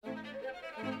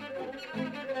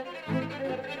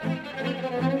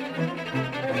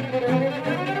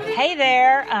Hey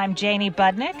there, I'm Janie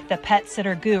Budnick, the pet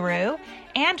sitter guru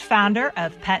and founder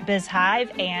of Pet Biz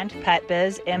Hive and Pet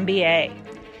Biz MBA.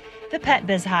 The Pet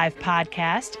Biz Hive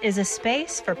podcast is a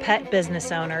space for pet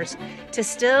business owners to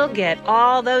still get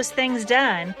all those things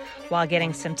done while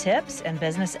getting some tips and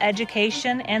business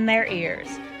education in their ears.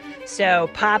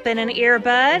 So pop in an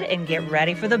earbud and get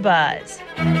ready for the buzz.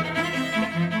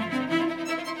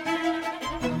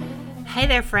 Hey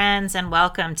there, friends, and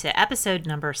welcome to episode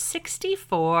number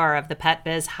 64 of the Pet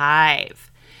Biz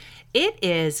Hive. It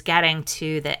is getting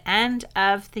to the end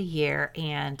of the year,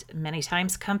 and many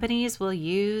times companies will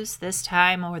use this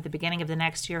time or the beginning of the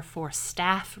next year for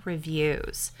staff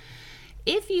reviews.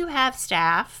 If you have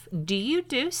staff, do you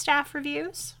do staff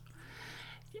reviews?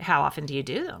 How often do you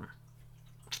do them?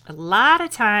 A lot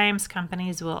of times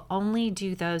companies will only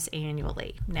do those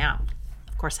annually. Now,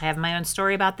 of course, I have my own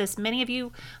story about this. Many of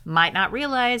you might not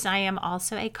realize I am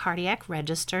also a cardiac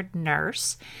registered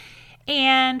nurse.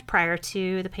 And prior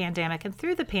to the pandemic and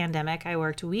through the pandemic, I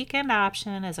worked weekend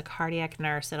option as a cardiac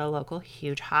nurse at a local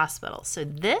huge hospital. So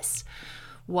this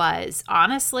was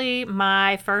honestly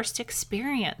my first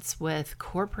experience with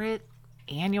corporate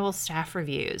annual staff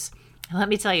reviews. Let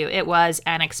me tell you, it was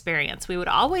an experience. We would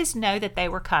always know that they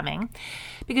were coming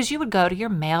because you would go to your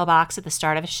mailbox at the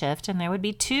start of a shift and there would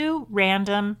be 2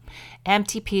 random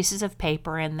empty pieces of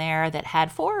paper in there that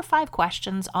had 4 or 5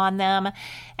 questions on them.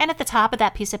 And at the top of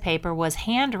that piece of paper was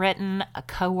handwritten a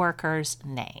coworker's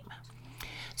name.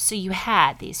 So you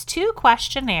had these 2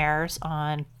 questionnaires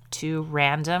on 2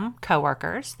 random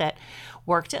coworkers that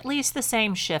worked at least the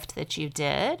same shift that you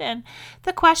did. And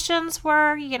the questions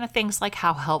were, things like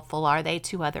how helpful are they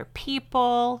to other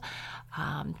people?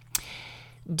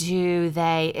 Do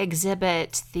they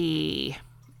exhibit the,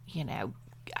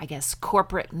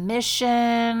 corporate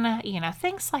mission,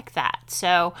 things like that.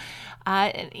 So,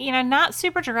 not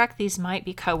super direct. These might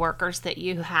be coworkers that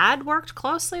you had worked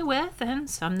closely with and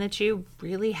some that you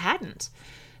really hadn't,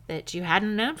 that you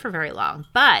hadn't known for very long.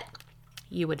 But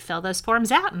you would fill those forms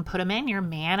out and put them in your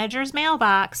manager's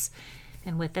mailbox.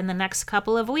 And within the next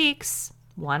couple of weeks,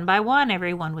 one by one,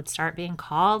 everyone would start being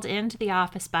called into the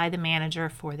office by the manager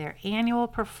for their annual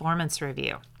performance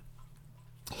review.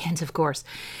 And of course,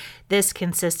 this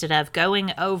consisted of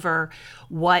going over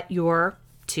what your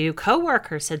 2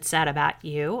 coworkers had said about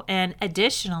you, and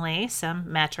additionally,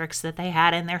 some metrics that they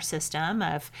had in their system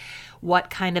of what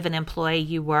kind of an employee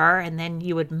you were. And then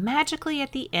you would magically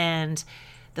at the end,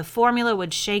 the formula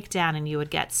would shake down and you would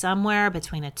get somewhere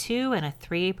between a 2 and a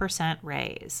 3%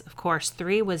 raise. Of course,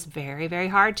 3 was very, very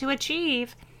hard to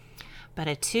achieve, but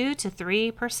a 2 to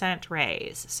 3%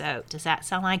 raise. So does that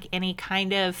sound like any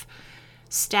kind of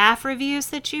staff reviews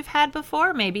that you've had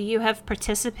before? Maybe you have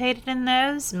participated in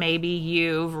those. Maybe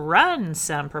you've run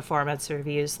some performance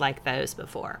reviews like those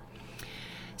before.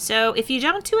 So if you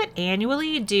don't do it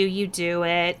annually, do you do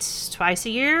it twice a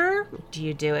year? Do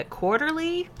you do it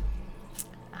quarterly?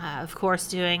 Of course,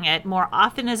 doing it more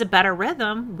often is a better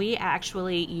rhythm. We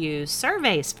actually use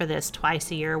surveys for this twice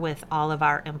a year with all of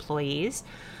our employees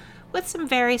with some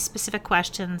very specific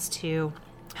questions to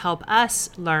help us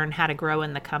learn how to grow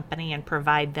in the company and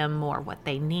provide them more what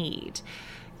they need.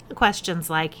 Questions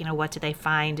like, what do they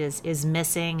find is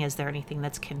missing? Is there anything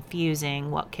that's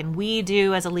confusing? What can we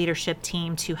do as a leadership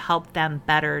team to help them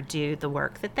better do the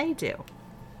work that they do?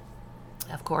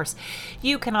 Of course,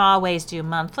 you can always do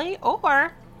monthly,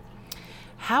 or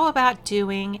how about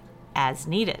doing as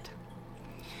needed?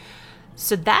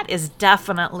 So that is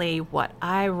definitely what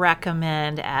I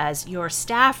recommend as your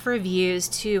staff reviews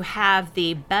to have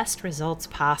the best results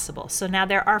possible. So now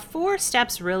there are 4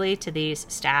 steps really to these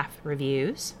staff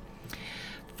reviews.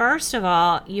 First of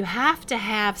all, you have to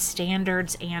have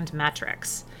standards and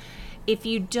metrics. If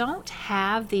you don't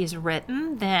have these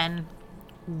written, then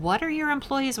what are your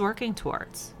employees working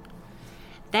towards?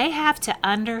 They have to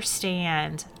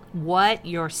understand what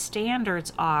your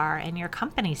standards are and your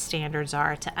company's standards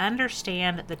are to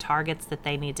understand the targets that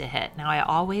they need to hit. Now, I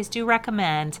always do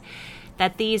recommend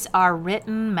that these are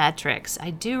written metrics.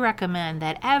 I do recommend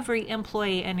that every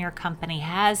employee in your company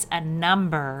has a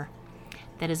number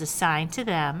that is assigned to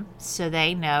them so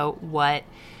they know what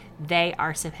they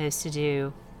are supposed to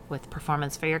do with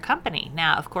performance for your company.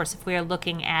 Now, of course, if we are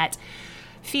looking at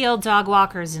field dog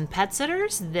walkers and pet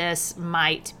sitters, this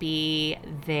might be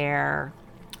their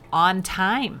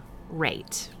on-time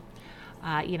rate.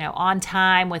 On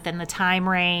time within the time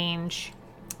range.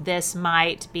 This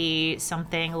might be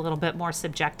something a little bit more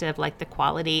subjective, like the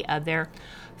quality of their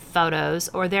photos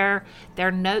or their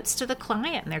notes to the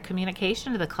client and their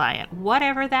communication to the client.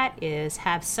 Whatever that is,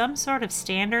 have some sort of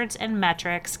standards and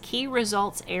metrics, key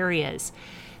results areas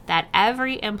that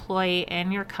every employee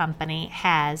in your company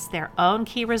has their own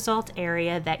key result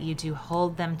area that you do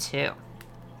hold them to.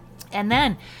 And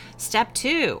then step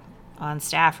 2 on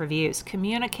staff reviews,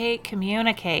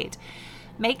 communicate.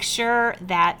 Make sure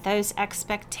that those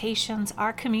expectations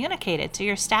are communicated to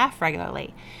your staff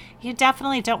regularly. You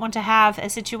definitely don't want to have a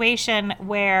situation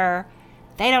where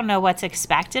they don't know what's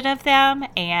expected of them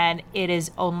and it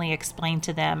is only explained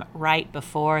to them right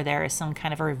before there is some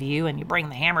kind of a review and you bring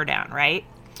the hammer down, right?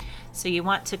 So you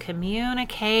want to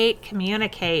communicate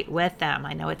with them.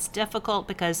 I know it's difficult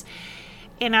because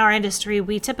in our industry,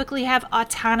 we typically have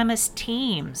autonomous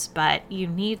teams, but you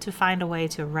need to find a way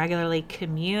to regularly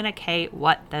communicate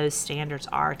what those standards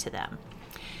are to them.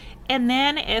 And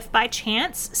then if by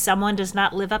chance someone does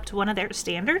not live up to one of their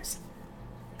standards,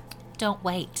 don't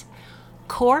wait.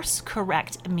 Course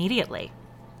correct immediately.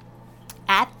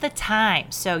 At the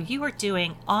time, so you are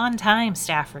doing on-time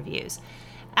staff reviews.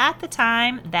 At the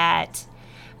time that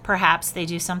perhaps they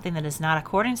do something that is not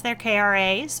according to their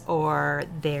KRAs or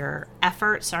their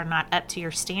efforts are not up to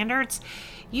your standards,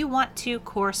 you want to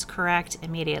course correct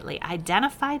immediately.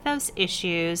 Identify those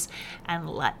issues and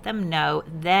let them know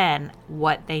then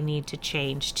what they need to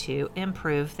change to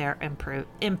improve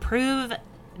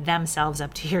themselves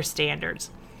up to your standards.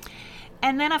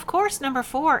 And then, of course, number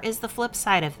 4 is the flip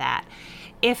side of that.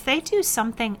 If they do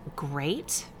something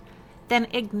great, then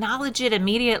acknowledge it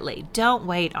immediately. Don't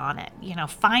wait on it.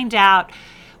 Find out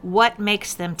what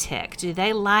makes them tick. Do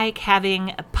they like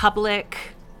having a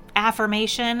public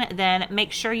affirmation? Then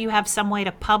make sure you have some way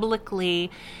to publicly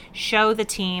show the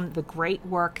team the great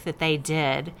work that they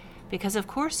did, because of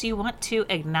course you want to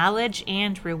acknowledge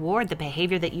and reward the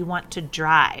behavior that you want to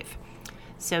drive.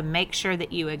 So make sure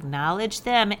that you acknowledge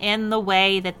them in the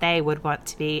way that they would want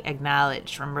to be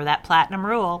acknowledged. Remember that platinum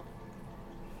rule.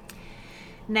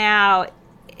 Now,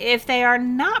 if they are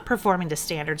not performing to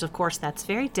standards, of course, that's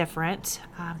very different.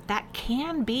 That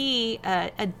can be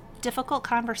a difficult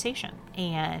conversation.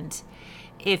 And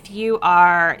if you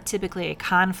are typically a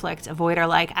conflict avoider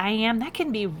like I am, that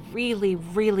can be really,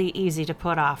 really easy to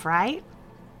put off, right?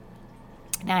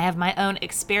 Now, I have my own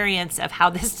experience of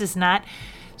how this does not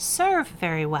serve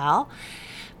very well.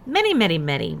 Many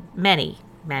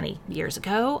years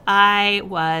ago, I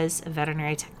was a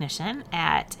veterinary technician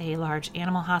at a large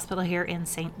animal hospital here in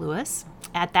St. Louis.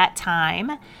 At that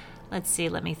time,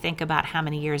 let me think about how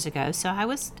many years ago. So I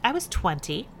was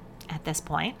 20 at this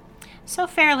point, so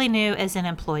fairly new as an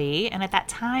employee. And at that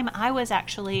time, I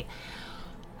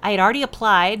had already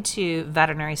applied to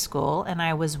veterinary school and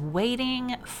I was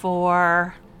waiting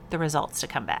for the results to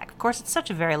come back. Of course, it's such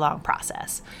a very long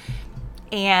process.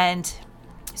 And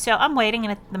so I'm waiting,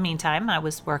 and in the meantime, I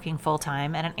was working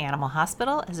full-time at an animal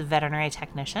hospital as a veterinary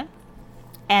technician.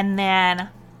 And then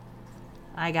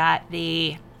I got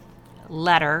the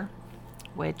letter,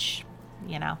 which,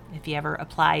 if you ever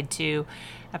applied to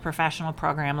a professional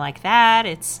program like that,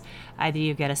 it's either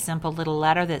you get a simple little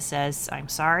letter that says, "I'm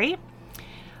sorry,"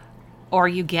 or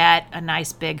you get a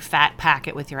nice big fat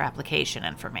packet with your application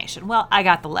information. Well, I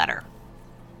got the letter.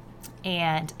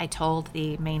 And I told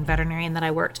the main veterinarian that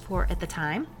I worked for at the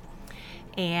time,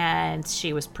 and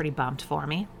she was pretty bummed for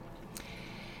me.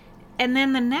 And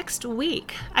then the next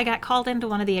week, I got called into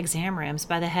one of the exam rooms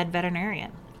by the head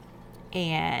veterinarian.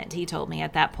 And he told me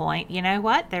at that point, you know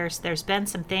what, there's been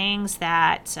some things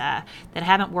that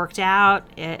haven't worked out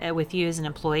with you as an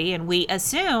employee, and we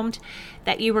assumed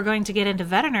that you were going to get into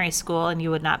veterinary school and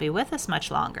you would not be with us much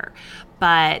longer.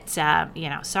 But,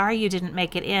 sorry you didn't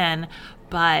make it in,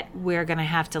 but we're going to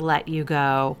have to let you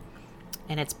go,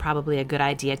 and it's probably a good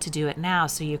idea to do it now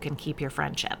so you can keep your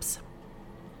friendships.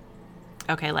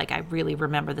 Okay, I really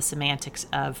remember the semantics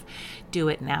of do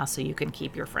it now so you can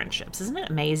keep your friendships. Isn't it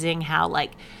amazing how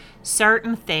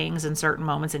certain things and certain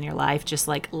moments in your life just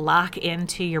lock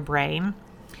into your brain?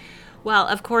 Well,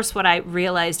 of course, what I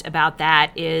realized about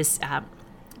that is there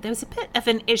was a bit of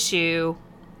an issue,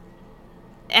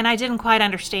 and I didn't quite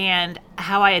understand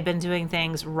how I had been doing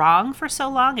things wrong for so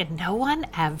long, and no one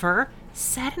ever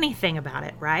said anything about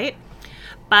it, right?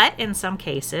 But in some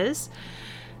cases,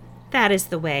 that is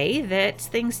the way that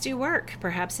things do work.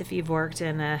 Perhaps if you've worked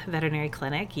in a veterinary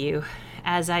clinic, you,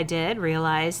 as I did,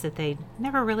 realize that they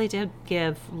never really did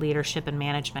give leadership and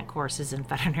management courses in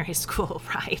veterinary school,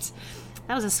 right?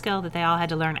 That was a skill that they all had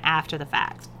to learn after the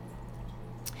fact.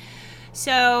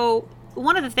 So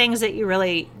one of the things that you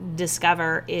really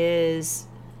discover is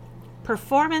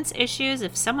performance issues.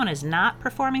 If someone is not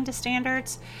performing to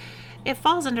standards, it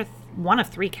falls under one of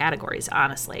 3 categories,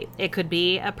 honestly. It could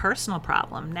be a personal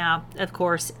problem. Now, of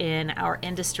course, in our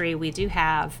industry, we do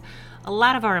have A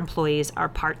lot of our employees are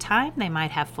part-time. They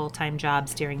might have full-time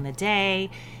jobs during the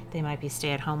day. They might be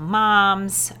stay-at-home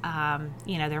moms.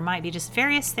 There might be just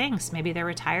various things. Maybe they're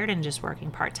retired and just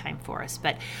working part-time for us.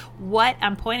 But what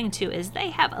I'm pointing to is they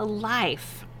have a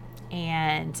life.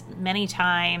 And many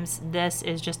times this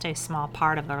is just a small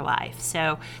part of their life.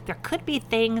 So there could be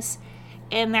things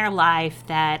in their life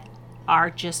that are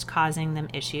just causing them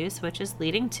issues, which is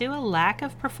leading to a lack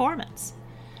of performance.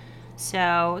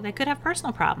 So they could have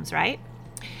personal problems, right?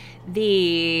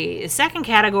 The second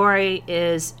category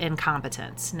is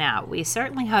incompetence. Now, we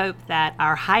certainly hope that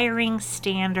our hiring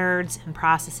standards and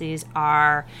processes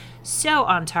are so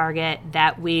on target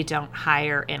that we don't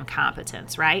hire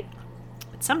incompetence, right?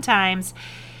 But sometimes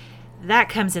that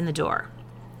comes in the door.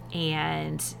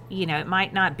 And, it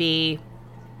might not be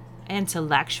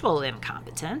intellectual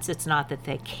incompetence. It's not that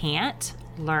they can't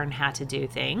learn how to do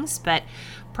things, but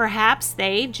perhaps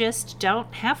they just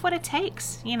don't have what it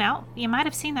takes. You might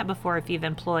have seen that before if you've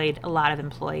employed a lot of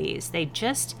employees. They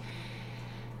just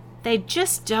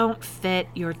don't fit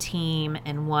your team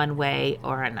in one way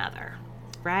or another,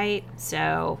 right?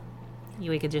 So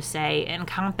we could just say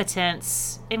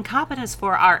incompetence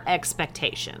for our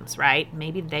expectations, right?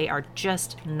 Maybe they are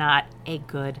just not a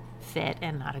good fit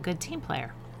and not a good team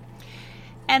player.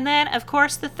 And then, of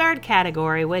course, the third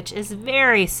category, which is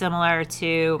very similar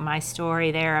to my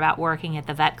story there about working at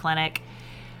the vet clinic,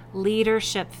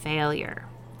 leadership failure.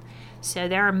 So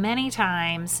there are many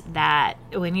times that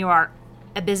when you are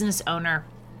a business owner,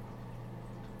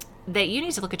 that you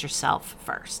need to look at yourself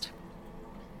first.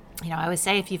 I always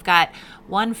say if you've got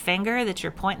one finger that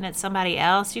you're pointing at somebody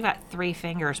else, you've got three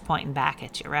fingers pointing back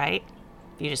at you, right?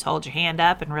 If you just hold your hand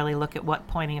up and really look at what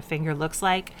pointing a finger looks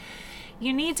like,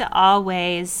 you need to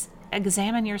always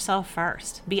examine yourself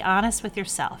first. Be honest with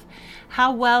yourself.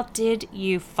 How well did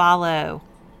you follow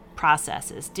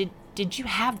processes? Did you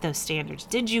have those standards?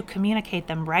 Did you communicate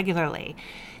them regularly?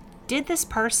 Did this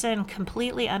person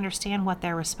completely understand what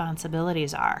their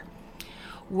responsibilities are?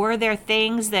 Were there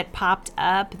things that popped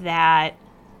up that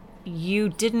you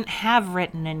didn't have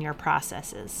written in your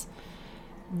processes?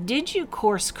 Did you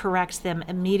course correct them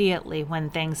immediately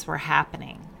when things were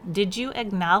happening? Did you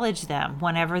acknowledge them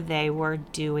whenever they were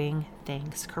doing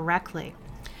things correctly?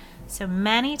 So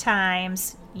many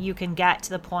times you can get to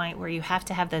the point where you have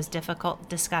to have those difficult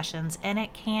discussions, and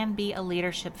it can be a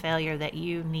leadership failure that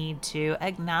you need to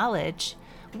acknowledge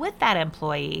with that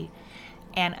employee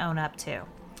and own up to.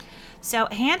 So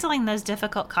handling those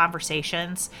difficult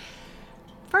conversations,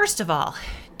 first of all,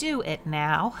 do it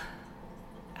now.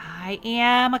 I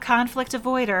am a conflict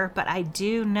avoider, but I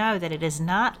do know that it is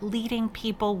not leading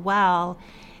people well.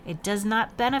 It does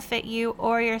not benefit you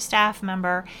or your staff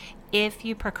member if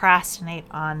you procrastinate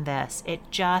on this.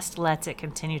 It just lets it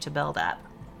continue to build up.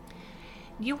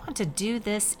 You want to do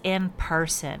this in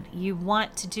person. You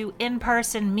want to do in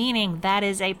person, meaning that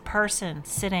is a person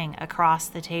sitting across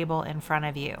the table in front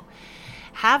of you.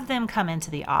 Have them come into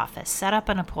the office, set up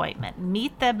an appointment,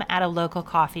 meet them at a local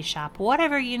coffee shop,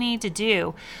 whatever you need to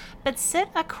do, but sit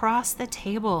across the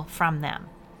table from them.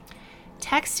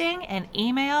 Texting and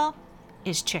email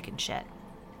is chicken shit.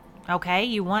 Okay,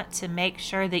 you want to make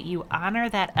sure that you honor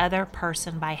that other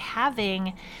person by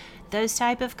having those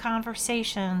type of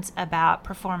conversations about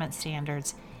performance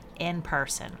standards in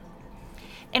person.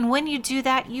 And when you do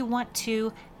that, you want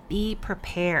to be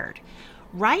prepared.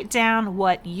 Write down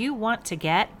what you want to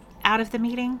get out of the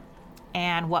meeting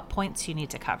and what points you need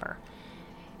to cover.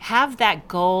 Have that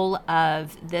goal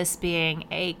of this being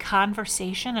a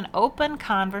conversation, an open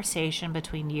conversation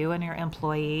between you and your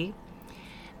employee.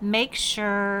 Make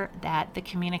sure that the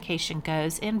communication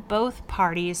goes in both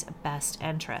parties' best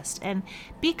interest, and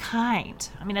be kind.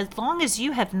 As long as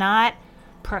you have not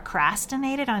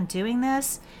procrastinated on doing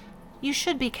this, you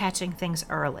should be catching things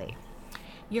early.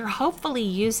 You're hopefully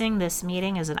using this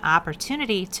meeting as an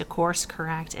opportunity to course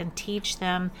correct and teach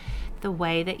them the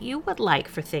way that you would like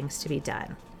for things to be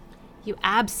done. You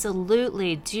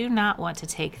absolutely do not want to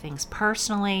take things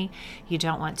personally. You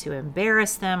don't want to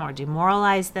embarrass them or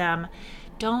demoralize them.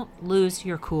 Don't lose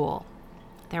your cool.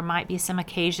 There might be some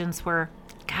occasions where,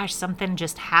 something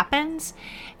just happens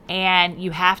and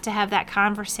you have to have that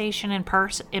conversation in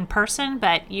person,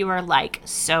 but you are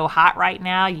so hot right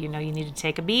now, you need to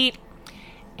take a beat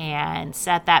and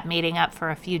set that meeting up for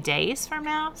a few days from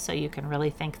now so you can really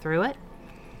think through it.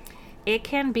 It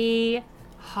can be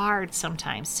hard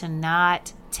sometimes to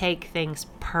not take things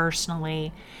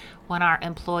personally when our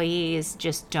employees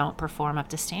just don't perform up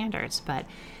to standards, but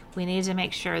we need to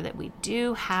make sure that we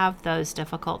do have those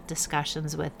difficult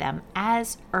discussions with them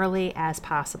as early as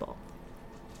possible.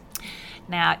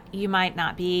 Now, you might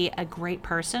not be a great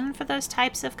person for those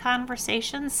types of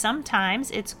conversations. Sometimes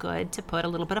it's good to put a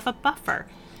little bit of a buffer.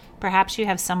 Perhaps you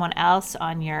have someone else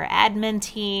on your admin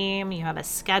team, you have a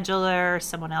scheduler,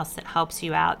 someone else that helps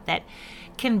you out that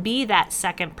can be that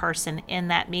second person in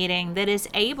that meeting that is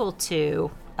able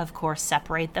to, of course,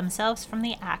 separate themselves from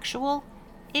the actual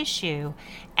issue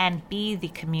and be the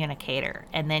communicator.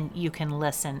 And then you can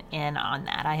listen in on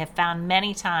that. I have found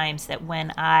many times that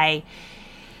when I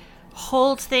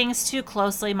hold things too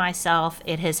closely myself,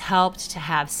 it has helped to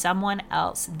have someone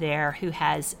else there who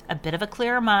has a bit of a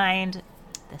clearer mind.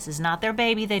 This is not their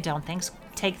baby. They don't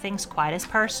take things quite as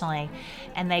personally,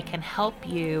 and they can help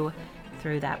you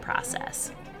through that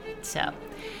process. So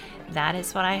that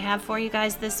is what I have for you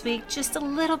guys this week. Just a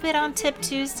little bit on Tip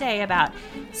Tuesday about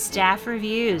staff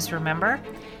reviews. Remember,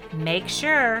 make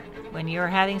sure when you're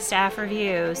having staff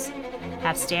reviews,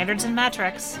 have standards and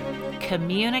metrics,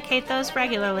 communicate those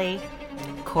regularly,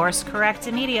 course correct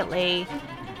immediately,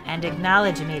 and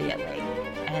acknowledge immediately.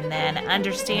 And then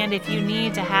understand if you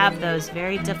need to have those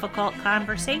very difficult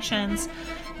conversations,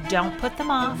 don't put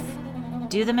them off.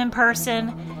 Do them in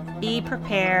person, be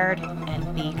prepared,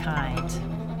 and be kind.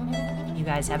 You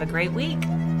guys have a great week.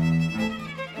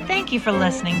 Thank you for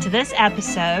listening to this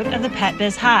episode of the Pet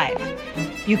Biz Hive.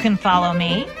 You can follow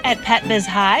me at Pet Biz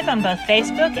Hive on both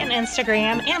Facebook and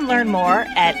Instagram and learn more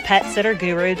at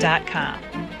PetSitterGuru.com.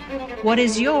 What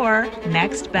is your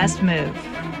next best move?